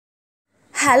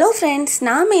Hello friends,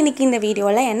 நாம் இன்றைக்கி இந்த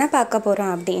வீடியோவில் என்ன பார்க்க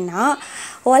போகிறோம் அப்படின்னா,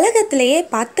 உலகத்திலேயே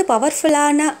 10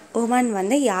 பவர்ஃபுல்லான உமன்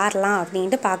யாரெல்லாம்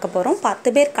அப்படின்ட்டு பார்க்க போகிறோம்.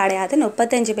 10 பேர் கிடையாது,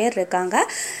 35 பேர் இருக்காங்க.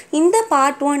 இந்த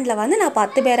பார்ட் 1ல் நான்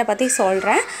 10 பேரை பற்றி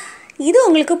சொல்கிறேன். இது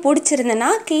உங்களுக்கு பிடிச்சிருந்ததுன்னா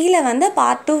கீழே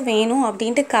பார்ட் 2 வேணும்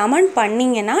அப்படின்ட்டு கமெண்ட்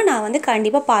பண்ணிங்கன்னா நான்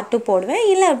கண்டிப்பாக பார்ட் 2 போடுவேன்.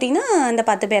 இல்லை அப்படின்னா அந்த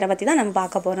 10 பேரை பற்றி தான் நம்ம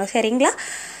பார்க்க போகிறோம். சரிங்களா?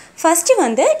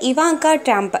 First Ivanka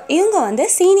Trump. இவங்க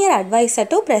senior advisor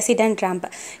to president Trump.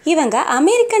 இவங்க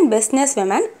American business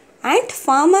women and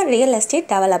farmer real estate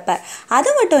developer.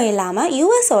 அது மட்டும் இல்லாமல்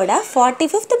யூஎஸோட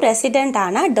 45th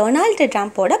பிரசிடெண்ட்டான டொனால்டு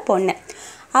ட்ரம்ப்போட பொண்ணு.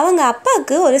 அவங்க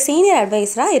அப்பாவுக்கு ஒரு சீனியர்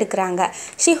அட்வைஸராக இருக்கிறாங்க.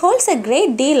 She holds a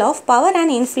great deal of power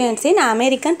and influence in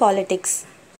American politics.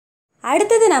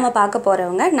 அடுத்தது நம்ம பார்க்க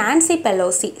போகிறவங்க Nancy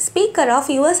Pelosi, speaker of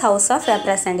US house of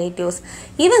representatives.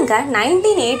 இவங்க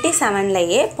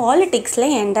 1987லேயே பாலிட்டிக்ஸில்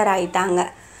என்டர் ஆகிட்டாங்க.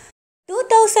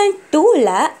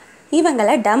 2002ல்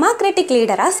இவங்களை டெமோக்ராட்டிக்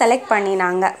லீடராக செலக்ட்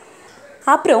பண்ணினாங்க.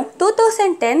 அப்புறம்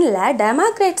 2010ல்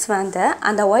டெமோக்ராட்ஸ்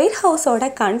அந்த ஒயிட் ஹவுஸோட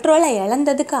கண்ட்ரோலை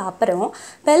இழந்ததுக்கு அப்புறம்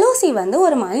பெலோசி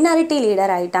ஒரு மைனாரிட்டி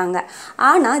லீடர் ஆகிட்டாங்க.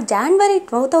 ஆனால் ஜான்வரி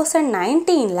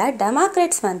 2019ல்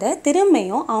டெமோக்ராட்ஸ்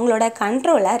திரும்பியும் அவங்களோட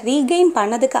கண்ட்ரோலை ரீகெயின்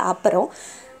பண்ணதுக்கு அப்புறம்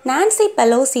நான்சி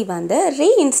பெலோசி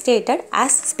ரீஇன்ஸ்டேட்டட்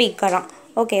ஆஸ் ஸ்பீக்கராக.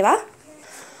 ஓகேவா?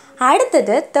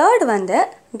 அடுத்தது தேர்ட்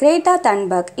கிரேட்டா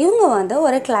தன்பர்க். இவங்க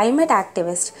ஒரு கிளைமேட்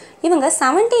ஆக்டிவிஸ்ட். இவங்க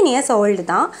 17 இயர்ஸ் ஓல்டு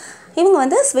தான்.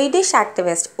 இவங்க ஸ்வீடிஷ்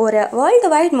ஆக்டிவிஸ்ட். ஒரு வேர்ல்டு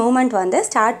வைட் மூமெண்ட்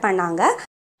ஸ்டார்ட் பண்ணாங்க.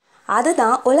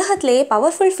 அதுதான் உலகத்திலேயே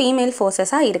பவர்ஃபுல் ஃபீமேல்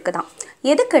ஃபோர்ஸஸாக இருக்குதான்.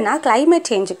 எதுக்குன்னா கிளைமேட்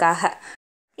சேஞ்சுக்காக.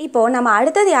 இப்போது நம்ம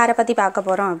அடுத்தது யாரை பற்றி பார்க்க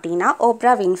போகிறோம் அப்படின்னா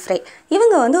ஓப்ரா வின்ஃப்ரே.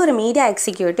 இவங்க ஒரு மீடியா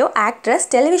எக்ஸிக்யூட்டிவ், ஆக்ட்ரஸ்,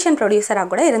 டெலிவிஷன் ப்ரொடியூசராக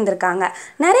கூட இருந்திருக்காங்க.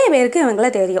 நிறைய பேருக்கு இவங்கள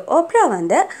தெரியும். ஓப்ரா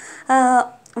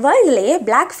வேர்ல்டுலேயே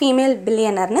பிளாக் ஃபீமேல்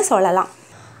பில்லியனர்னு சொல்லலாம்.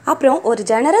 அப்புறம் ஒரு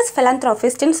ஜெனரஸ்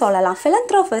ஃபிலந்த்ரோபிஸ்ட்னு சொல்லலாம்.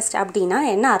 ஃபிலந்த்ரோபிஸ்ட் அப்படின்னா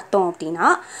என்ன அர்த்தம் அப்படின்னா,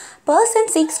 person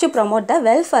seeks to promote the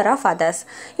welfare of others.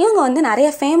 இவங்க நிறைய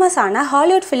ஃபேமஸான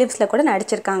ஹாலிவுட் ஃபிலிம்ஸில் கூட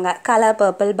நடிச்சிருக்காங்க. கலர்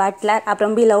பர்பிள், பட்லர்,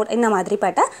 அப்புறம் பிலவுட், இந்த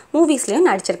மாதிரிப்பட்ட மூவிஸ்லேயும்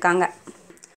நடிச்சிருக்காங்க.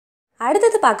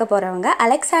 அடுத்தது பார்க்க போகிறவங்க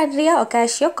அலெக்சாண்ட்ரியா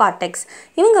ஒகாஷியோ கார்டெக்ஸ்.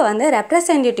 இவங்க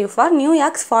representative for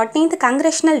New York's 14th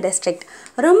கங்க்ரெஷனல் district.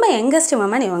 ரொம்ப யங்கஸ்ட்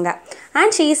உமன் இவங்க.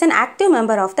 And she is an active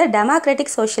member of the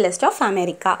democratic socialist of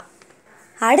America.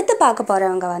 அடுத்து பார்க்க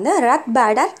போகிறவங்க ரத்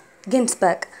பேடர்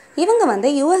கின்ஸ்பர்க். இவங்க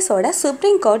யூஎஸோட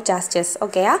சுப்ரீம் கோர்ட் ஜஸ்டிஸ்.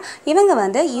 ஓகேயா?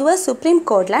 இவங்க யூஎஸ் சுப்ரீம்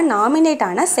கோர்ட்டில் நாமினேட்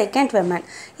ஆன செகண்ட் விமன்.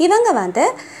 இவங்க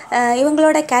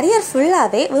இவங்களோட கரியர்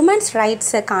ஃபுல்லாகவே விமன்ஸ்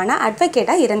ரைட்ஸுக்கான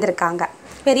அட்வொகேட்டாக இருந்திருக்காங்க.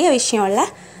 பெரிய விஷயம் இல்லை?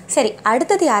 சரி,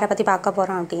 அடுத்தது யாரை பற்றி பார்க்க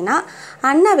போகிறோம் அப்படின்னா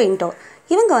அன்னா விண்டோர்.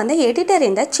 இவங்க editor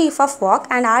in the chief of walk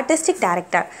and artistic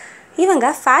director. இவங்க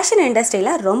ஃபேஷன்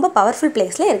இண்டஸ்ட்ரியில் ரொம்ப பவர்ஃபுல்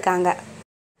பிளேஸில் இருக்காங்க.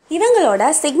 இவங்களோட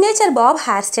signature pop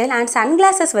hair style and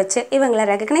sunglasses வச்சு இவங்களை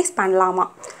ரெகக்னைஸ் பண்ணலாமா.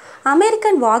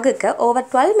 அமெரிக்கன் வாகுக்கு ஓவர்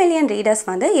 12 மில்லியன் ரீடர்ஸ்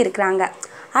இருக்கிறாங்க.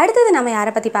 அடுத்தது நம்ம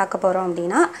யாரை பற்றி பார்க்க போகிறோம்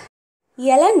அப்படின்னா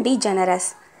எலன் டிஜெனரஸ்.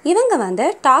 இவங்க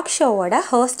டாக் ஷோவோட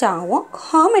ஹோஸ்டாகவும்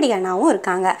காமெடியனாகவும்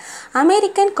இருக்காங்க.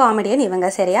 அமெரிக்கன் காமெடியன் இவங்க.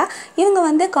 சரியா?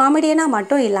 இவங்க காமெடியனாக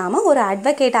மட்டும் இல்லாமல் ஒரு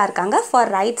அட்வொகேட்டாக இருக்காங்க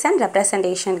ஃபார் ரைட்ஸ் அண்ட்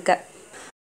ரெப்ரசன்டேஷனுக்கு.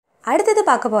 அடுத்தது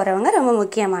பார்க்க போகிறவங்க ரொம்ப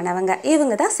முக்கியமானவங்க.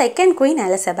 இவங்க தான் செகண்ட் குயின்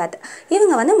எலிசபெத்.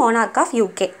 இவங்க மோனார்க் ஆஃப்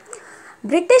யூகே.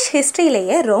 பிரிட்டிஷ்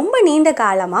ஹிஸ்ட்ரியிலேயே ரொம்ப நீண்ட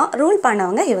காலமாக ரூல்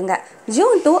பண்ணவங்க இவங்க.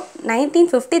 ஜூன் 2,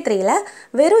 1953ல்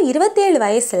வெறும் 27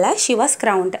 வயசில் ஷி வாஸ்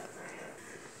கிரவுண்ட்.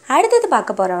 அடுத்தது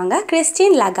பார்க்க போகிறவங்க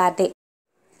கிறிஸ்டின் லகார்டே.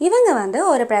 இவங்க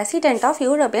ஒரு president of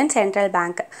European central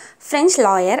bank, French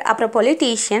lawyer, அப்புறம்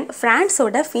பொலிட்டீஷியன்,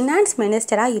 ஃப்ரான்ஸோட ஃபினான்ஸ்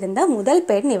மினிஸ்டராக இருந்த முதல்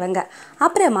பெண் இவங்க.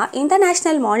 அப்புறமா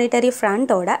இன்டர்நேஷ்னல் மானிட்டரி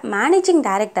ஃப்ரண்டோட மேனேஜிங்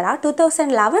டைரக்டராக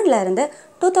 2011லேருந்து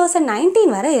 2019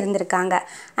 வரை இருந்திருக்காங்க.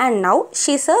 And now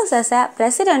she serves as a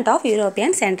president of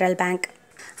European central bank.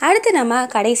 அடுத்து நம்ம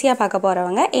கடைசியாக பார்க்க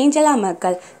போகிறவங்க Angela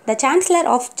Merkel, the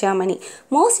chancellor of Germany.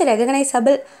 Most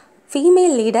recognisable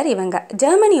female leader இவங்க.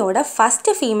 ஜெர்மனியோட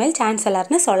ஃபஸ்ட்டு ஃபீமேல்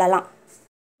சான்சலர்னு சொல்லலாம்.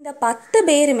 இந்த 10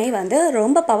 பேருமே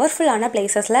ரொம்ப பவர்ஃபுல்லான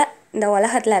பிளேசஸில் இந்த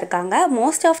உலகத்தில் இருக்காங்க.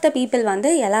 மோஸ்ட் ஆஃப் த பீப்புள்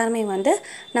எல்லாருமே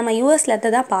நம்ம யூஎஸில்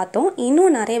தான் பார்த்தோம்.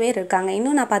 இன்னும் நிறைய பேர் இருக்காங்க.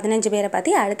 இன்னும் நான் 15 பேரை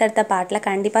பற்றி அடுத்தடுத்த பார்ட்டில்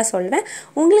கண்டிப்பாக சொல்வேன்.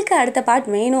 உங்களுக்கு அடுத்த பார்ட்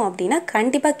வேணும் அப்படின்னா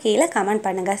கண்டிப்பாக கீழே கமெண்ட்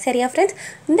பண்ணுங்கள். சரியா ஃப்ரெண்ட்ஸ்?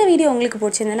 இந்த வீடியோ உங்களுக்கு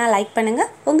பிடிச்சிருந்ததுன்னா லைக்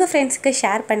பண்ணுங்கள், உங்கள் ஃப்ரெண்ட்ஸுக்கு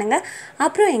ஷேர் பண்ணுங்கள்.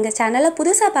 அப்புறம் எங்கள் சேனலை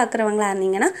புதுசாக பார்க்குறவங்களா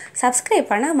இருந்தீங்கன்னா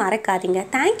சப்ஸ்கிரைப் பண்ண மறக்காதீங்க.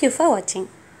 தேங்க்யூ ஃபார் வாட்சிங்.